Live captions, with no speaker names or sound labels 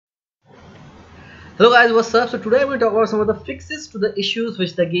Hello guys, what's up? So today I'm going to talk about some of the fixes to the issues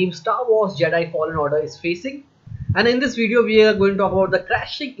which the game Star Wars Jedi Fallen Order is facing. And in this video we are going to talk about the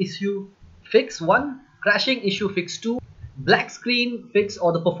crashing issue fix 1, crashing issue fix 2, black screen fix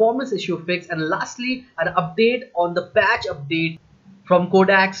or the performance issue fix, and lastly an update on the patch update from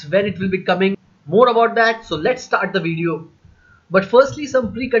Codex, when it will be coming. More about that, so let's start the video. But firstly,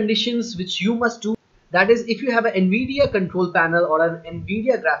 some preconditions which you must do. That is, if you have an NVIDIA control panel or an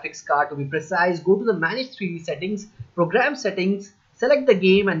NVIDIA graphics card, to be precise, go to the Manage 3D settings, Program settings, select the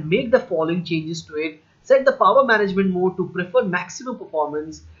game and make the following changes to it. Set the power management mode to prefer maximum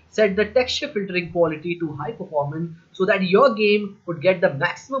performance. Set the texture filtering quality to high performance so that your game would get the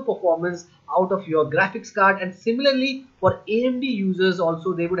maximum performance out of your graphics card. And similarly for AMD users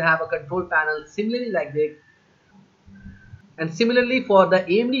also, they would have a control panel similarly like this. And similarly for the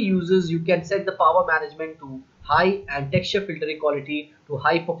AMD users, you can set the power management to high and texture filtering quality to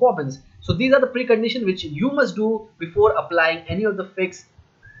high performance. So these are the preconditions which you must do before applying any of the fix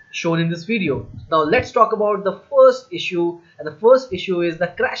shown in this video. Now let's talk about the first issue, and the first issue is the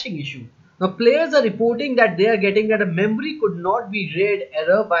crashing issue. Now players are reporting that they are getting that a memory could not be read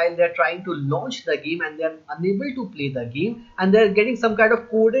error while they are trying to launch the game and they are unable to play the game, and they are getting some kind of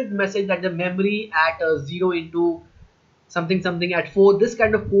coded message that the memory at 0 into something at 4, this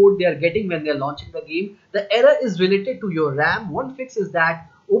kind of code they are getting when they are launching the game. The error is related to your RAM. One fix is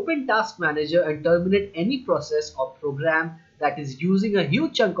that open task manager and terminate any process or program that is using a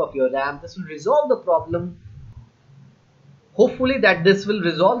huge chunk of your RAM. This will resolve the problem. Hopefully that this will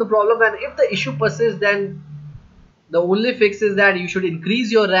resolve the problem, and if the issue persists, then the only fix is that you should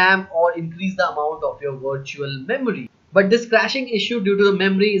increase your RAM or increase the amount of your virtual memory. But this crashing issue due to the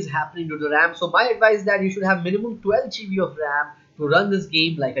memory is happening due to RAM. So my advice is that you should have minimum 12 GB of RAM to run this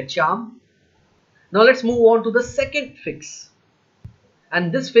game like a charm. Now let's move on to the second fix.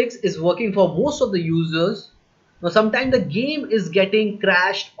 And this fix is working for most of the users. Now sometimes the game is getting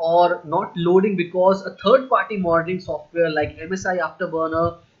crashed or not loading because a third-party monitoring software like MSI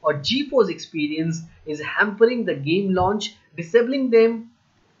Afterburner or GeForce Experience is hampering the game launch, disabling them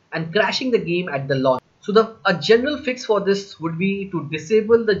and crashing the game at the launch. So a general fix for this would be to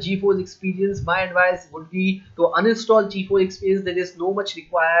disable the GeForce Experience. My advice would be to uninstall GeForce Experience. There is no much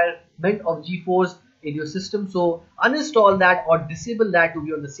requirement of GeForce in your system, so uninstall that or disable that to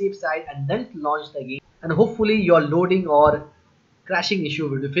be on the safe side, and then launch the game, and hopefully your loading or crashing issue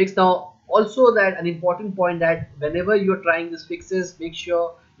will be fixed. Now also, that an important point, that whenever you're trying these fixes, make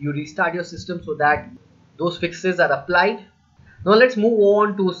sure you restart your system so that those fixes are applied. Now let's move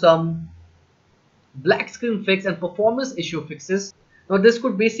on to some black screen fix and performance issue fixes. Now this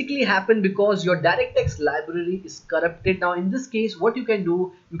could basically happen because your DirectX library is corrupted. Now in this case, what you can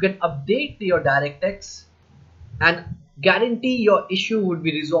do, you can update your DirectX and guarantee your issue would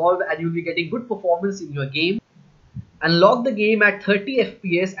be resolved and you'll be getting good performance in your game. And lock the game at 30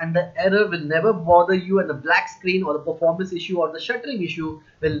 FPS and the error will never bother you, and the black screen or the performance issue or the shuttering issue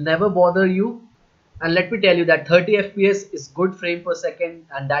will never bother you. And let me tell you that 30 FPS is good frame per second,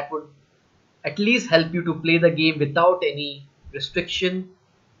 and that would at least help you to play the game without any restriction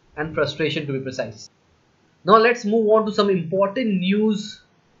and frustration, to be precise. Now let's move on to some important news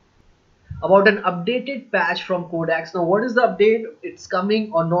about an updated patch from Codex. Now what is the update? It's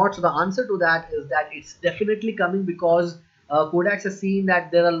coming or not? So the answer to that is that it's definitely coming, because Codex has seen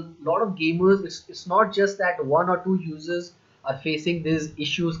that there are a lot of gamers. It's not just that one or two users are facing these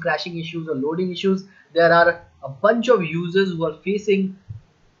issues, crashing issues or loading issues. There are a bunch of users who are facing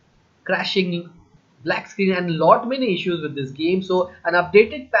crashing, black screen and many issues with this game. So an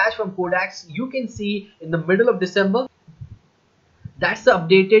updated patch from Codex you can see in the middle of December. That's the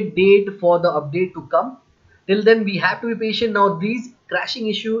updated date for the update to come. Till then we have to be patient. Now these crashing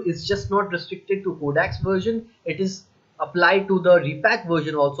issue is just not restricted to Codex version, it is applied to the repack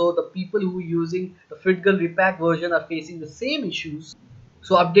version also. The people who are using the FitGirl repack version are facing the same issues.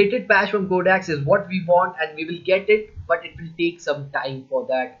 So updated patch from Codex is what we want, and we will get it, but it will take some time for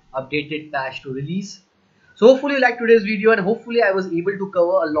that updated patch to release. So hopefully you liked today's video, and hopefully I was able to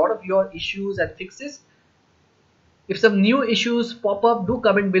cover a lot of your issues and fixes. If some new issues pop up, do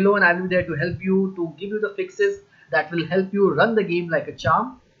comment below and I will be there to help you, to give you the fixes that will help you run the game like a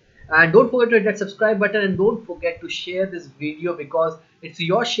charm. And don't forget to hit that subscribe button, and don't forget to share this video, because it's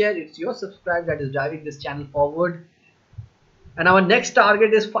your share, it's your subscribe that is driving this channel forward. And our next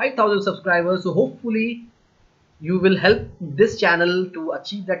target is 5,000 subscribers. So hopefully you will help this channel to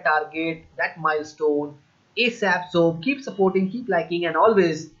achieve that target, that milestone ASAP. So keep supporting, keep liking, and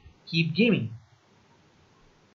always keep gaming.